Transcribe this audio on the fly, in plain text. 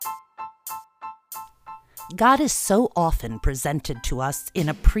God is so often presented to us in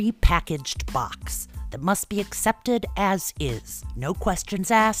a pre-packaged box that must be accepted as is. No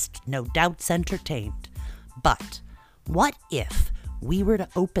questions asked, no doubts entertained. But what if we were to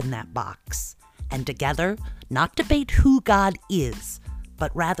open that box and together not debate who God is,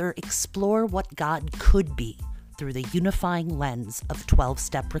 but rather explore what God could be through the unifying lens of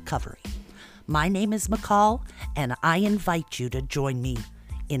 12-step recovery? My name is McCall, and I invite you to join me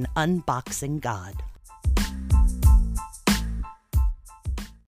in Unboxing God.